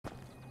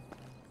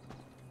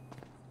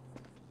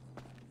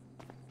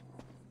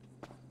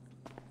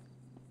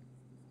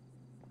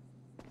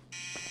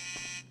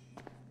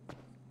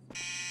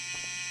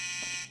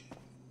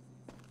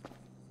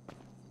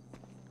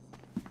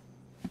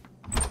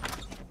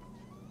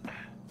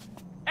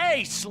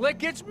Hey,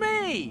 Slick, it's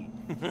me!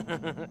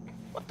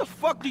 What the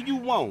fuck do you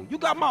want? You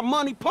got my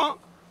money,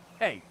 punk?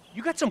 Hey,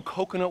 you got some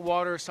coconut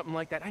water or something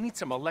like that? I need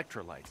some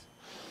electrolytes.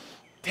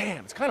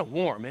 Damn, it's kind of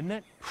warm, isn't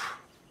it?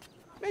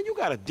 Man, you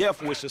got a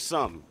death wish or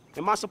something.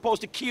 Am I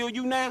supposed to kill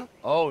you now?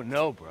 Oh,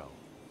 no, bro.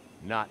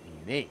 Not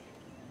me.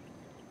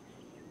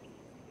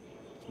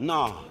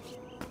 Nah.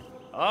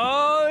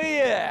 Oh,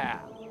 yeah!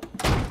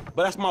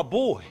 But that's my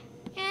boy.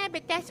 Yeah,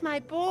 but that's my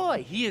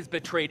boy. He has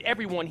betrayed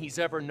everyone he's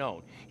ever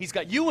known. He's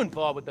got you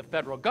involved with the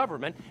federal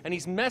government, and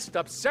he's messed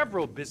up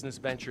several business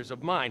ventures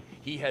of mine.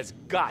 He has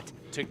got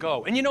to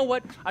go. And you know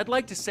what? I'd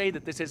like to say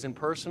that this isn't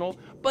personal,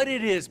 but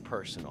it is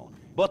personal.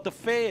 But the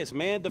feds,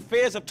 man, the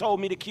feds have told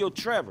me to kill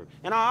Trevor,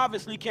 and I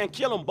obviously can't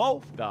kill them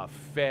both. The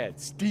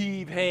feds,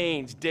 Steve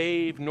Haynes,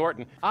 Dave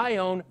Norton. I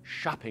own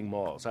shopping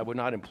malls. I would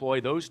not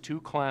employ those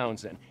two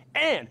clowns in.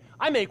 And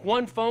I make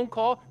one phone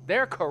call,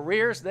 their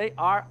careers, they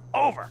are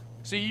over.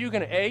 So you're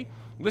gonna A,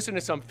 listen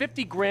to some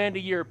 50 grand a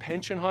year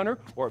pension hunter,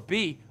 or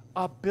B,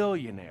 a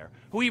billionaire,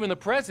 who even the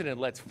president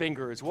lets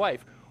finger his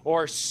wife,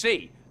 or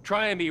C,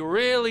 try and be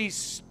really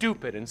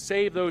stupid and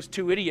save those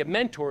two idiot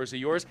mentors of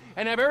yours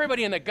and have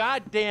everybody in the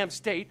goddamn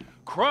state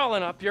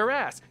crawling up your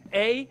ass.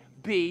 A,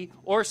 B,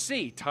 or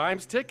C.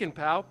 Time's ticking,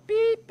 pal.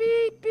 Beep,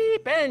 beep,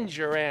 beep. And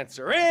your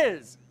answer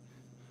is...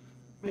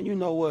 Man, you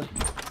know what?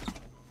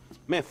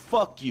 Man,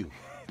 fuck you.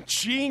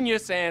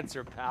 Genius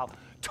answer, pal.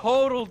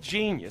 Total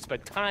genius,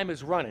 but time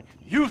is running.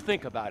 You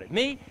think about it.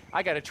 Me,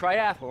 I got a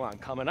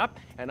triathlon coming up,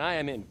 and I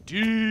am in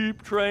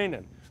deep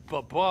training.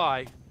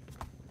 Bye-bye.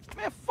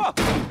 Man, fuck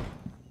you.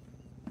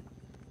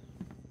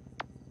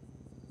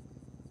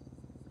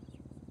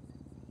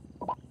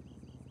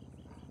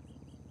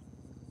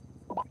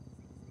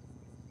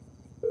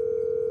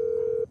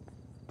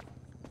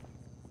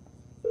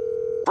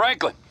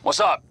 Franklin, what's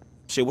up?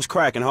 Shit, what's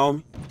cracking,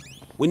 homie?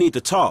 We need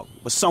to talk,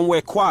 but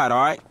somewhere quiet,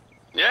 all right?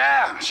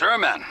 Yeah, sure,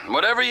 man.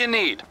 Whatever you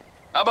need.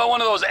 How about one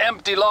of those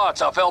empty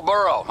lots off El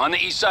Burro on the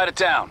east side of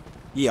town?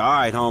 Yeah, all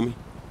right, homie.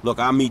 Look,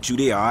 I'll meet you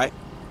there, all right?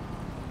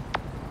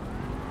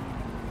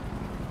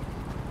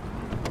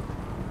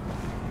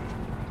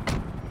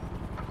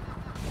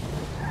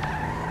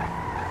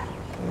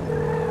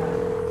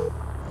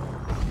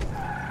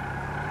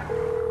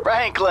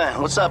 Franklin,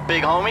 what's up,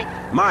 big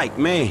homie? Mike,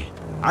 man,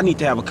 I need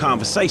to have a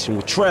conversation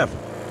with Trevor.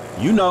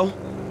 You know,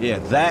 yeah,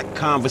 that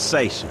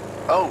conversation.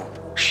 Oh,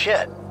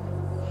 shit.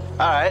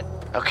 Alright,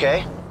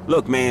 okay.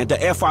 Look, man, the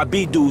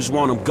FIB dudes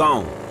want him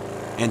gone.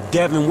 And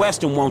Devin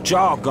Weston want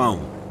y'all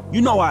gone. You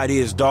know how it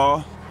is,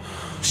 dawg.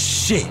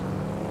 Shit.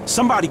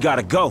 Somebody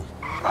gotta go.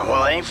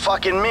 Well, it ain't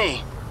fucking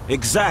me.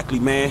 Exactly,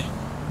 man.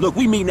 Look,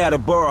 we meeting at a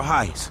Borough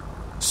Heights.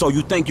 So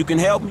you think you can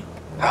help me?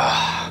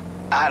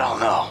 I don't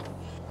know.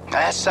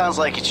 That sounds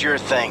like it's your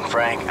thing,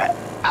 Frank.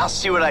 I'll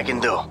see what I can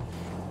do.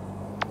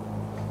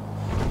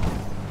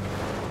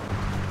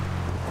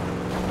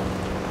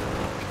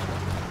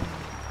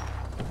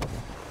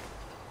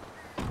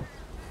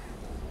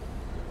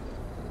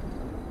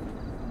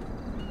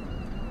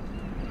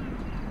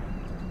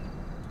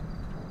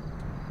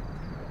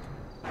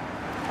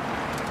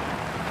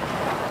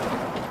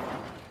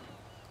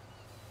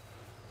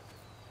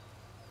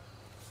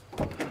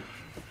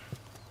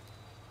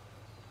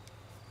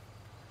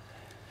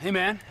 Hey,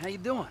 man, how you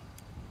doing?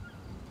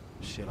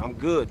 Shit, I'm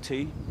good,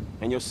 T.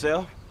 And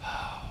yourself?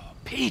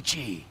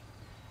 Peachy.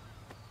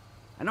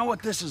 I know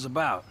what this is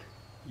about.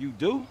 You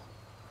do?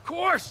 Of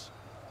course!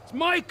 It's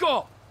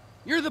Michael!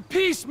 You're the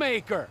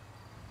peacemaker!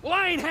 Well,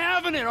 I ain't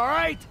having it, all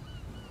right?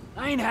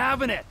 I ain't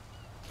having it.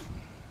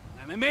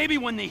 I mean, maybe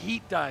when the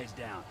heat dies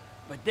down,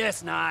 but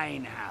this, nah, I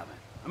ain't having.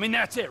 I mean,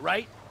 that's it,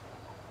 right?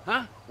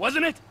 Huh?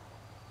 Wasn't it?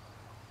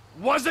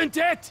 Wasn't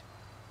it?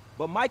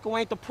 But Michael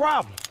ain't the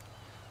problem.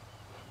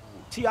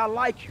 T, I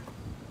like you.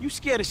 You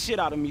scare the shit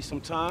out of me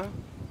sometimes.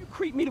 You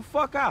creep me the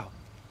fuck out.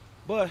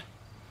 But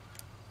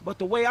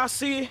the way I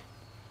see it,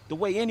 the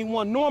way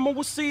anyone normal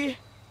would see it,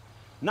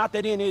 not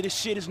that any of this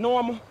shit is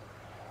normal,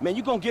 man,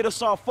 you gonna get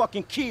us all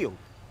fucking killed.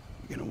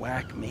 You gonna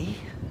whack me?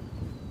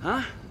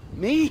 Huh?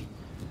 Me?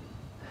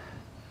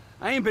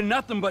 I ain't been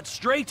nothing but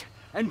straight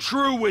and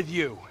true with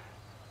you.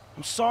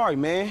 I'm sorry,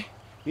 man.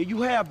 Yeah,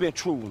 you have been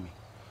true with me.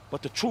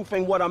 But the truth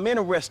ain't what I'm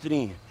interested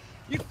in.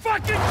 You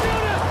fucking Judas!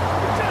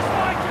 You're just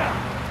like it!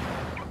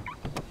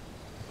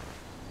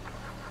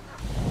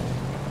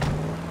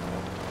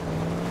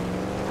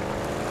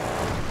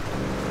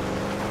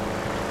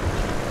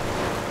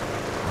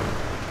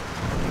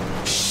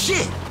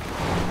 Shit!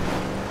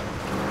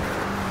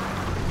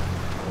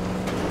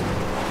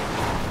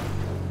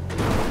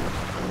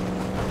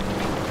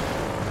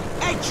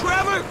 Hey,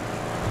 Trevor!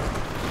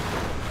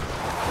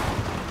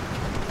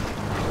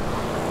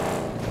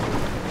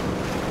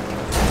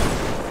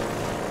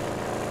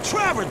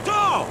 Trevor,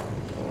 dog!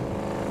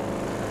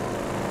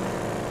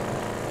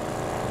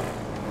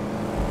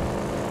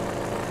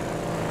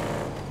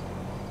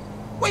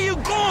 Where you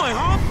going,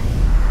 huh?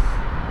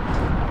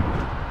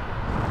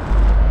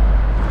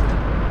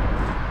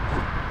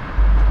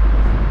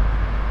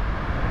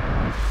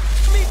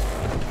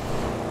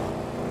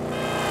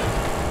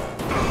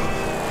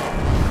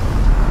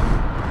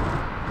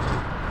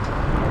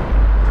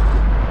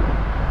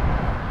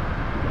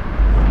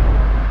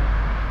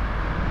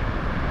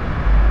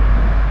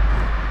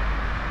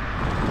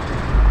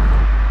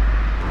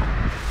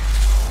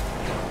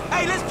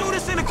 Hey, let's do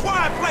this in a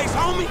quiet place,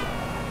 homie.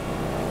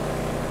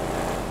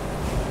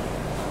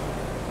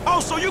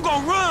 Oh, so you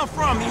gonna run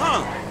from me,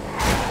 huh?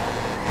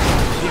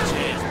 Bitch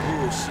ass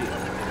bullshit.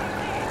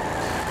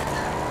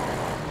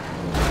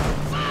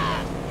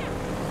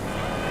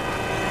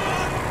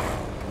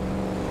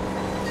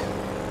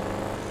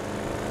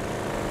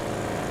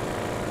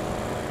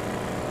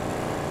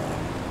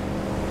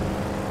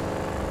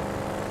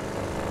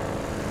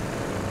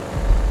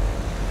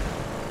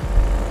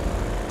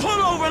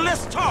 Pull over and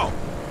let's talk.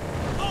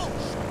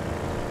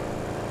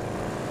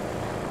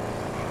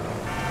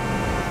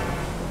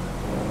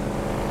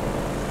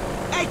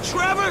 Hey,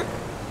 Trevor!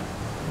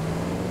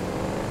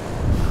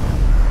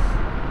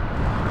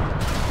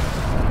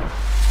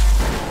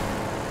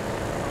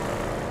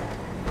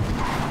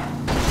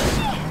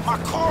 My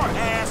car,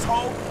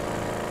 asshole!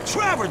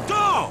 Trevor,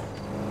 dog!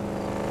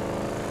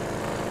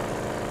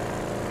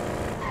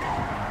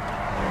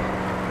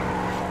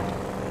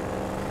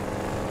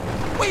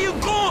 Where you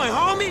going,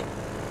 homie?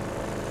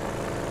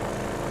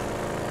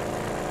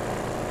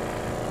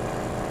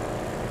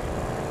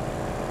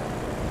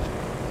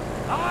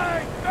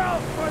 I fell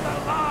for the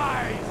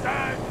lies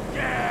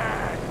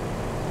again!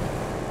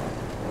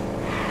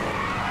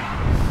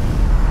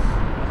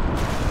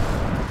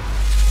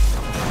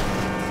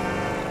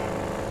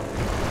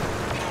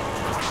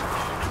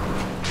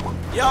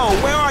 Yo,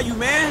 where are you,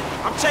 man?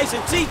 I'm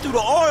chasing T through the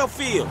oil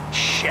field.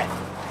 Shit.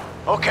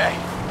 Okay,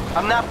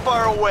 I'm not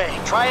far away.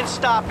 Try and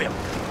stop him.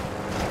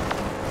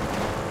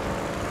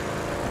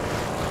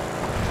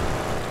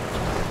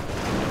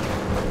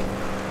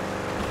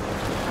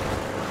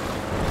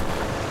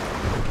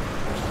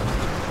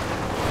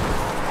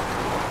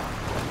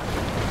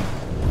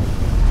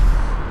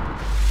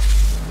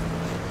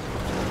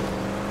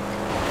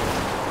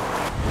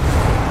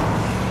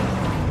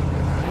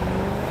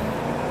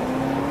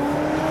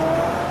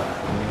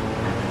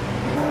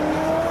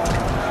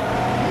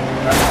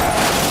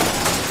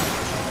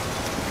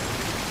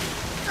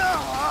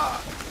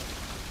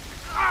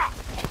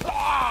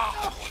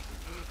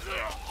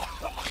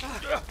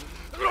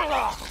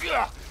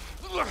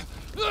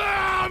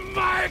 Oh,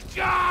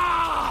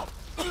 Michael!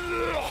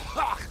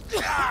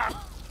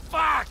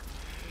 Fuck!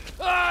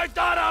 I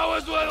thought I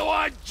was with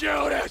one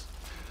Judas!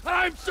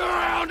 I'm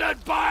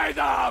surrounded by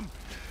them!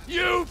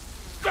 You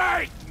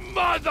fake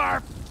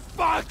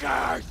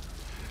motherfuckers!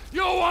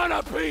 You want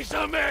a piece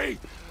of me?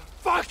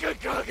 Fucking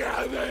come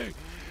at me!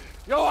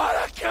 You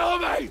wanna kill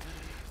me?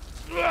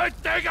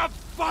 Take a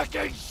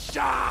fucking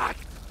shot!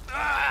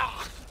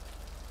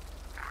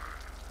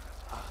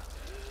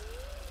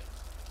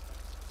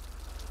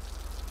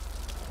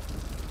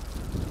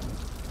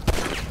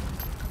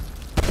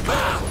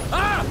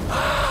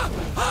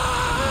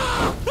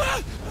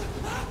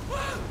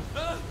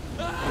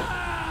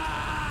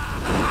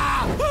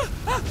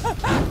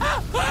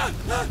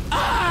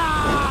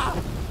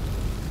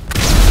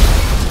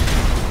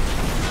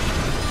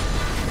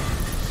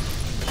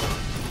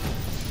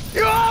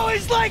 You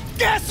always like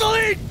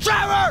gasoline,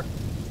 Trevor!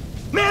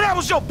 Man, that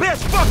was your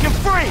best fucking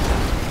friend!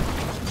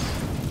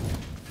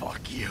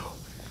 Fuck you.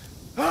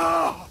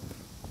 Oh!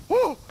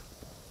 Woo!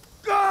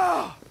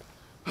 Ah!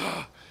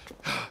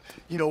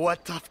 You know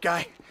what, tough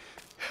guy?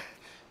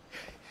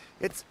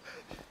 It's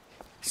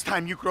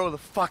time you grow the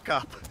fuck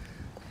up.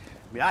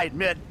 I mean, I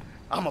admit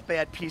I'm a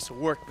bad piece of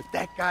work, but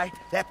that guy,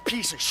 that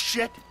piece of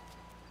shit,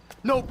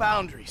 no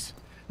boundaries,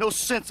 no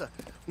sense of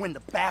when to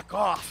back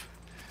off,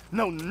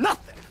 no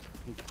nothing.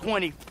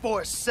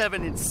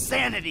 24/7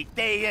 insanity,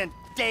 day in,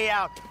 day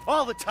out,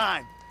 all the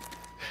time.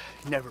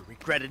 Never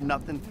regretted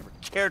nothing, never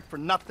cared for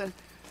nothing.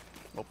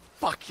 Well,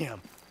 fuck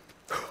him.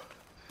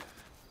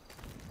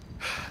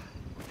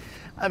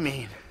 I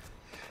mean,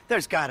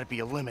 there's gotta be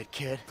a limit,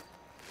 kid.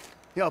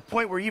 You know, a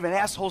point where even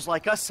assholes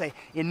like us say,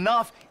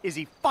 enough is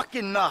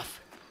fucking enough.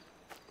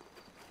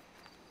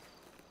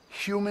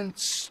 Human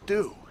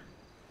stew.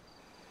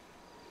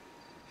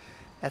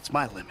 That's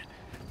my limit.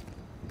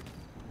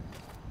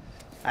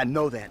 I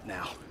know that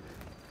now.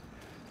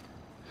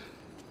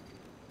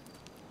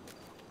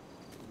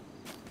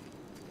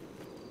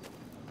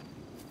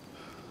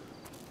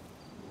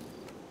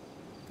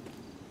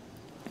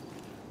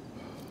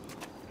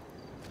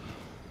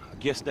 I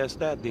guess that's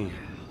that then.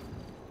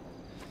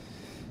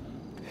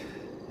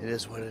 It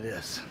is what it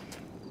is.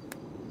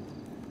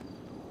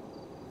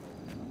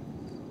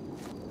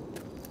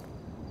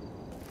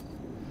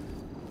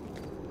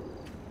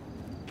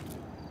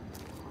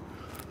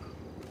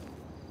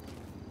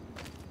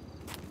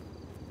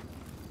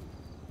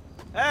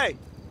 Hey,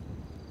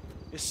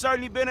 it's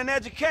certainly been an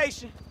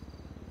education.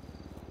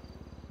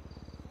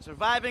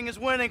 Surviving is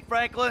winning,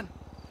 Franklin.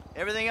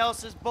 Everything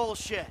else is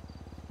bullshit.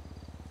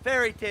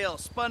 Fairy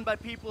tales spun by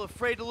people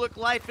afraid to look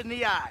life in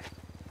the eye.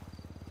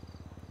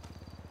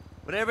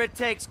 Whatever it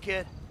takes,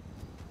 kid.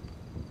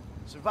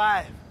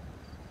 Survive.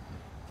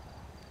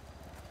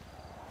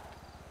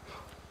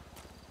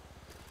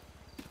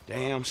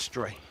 Damn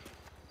straight.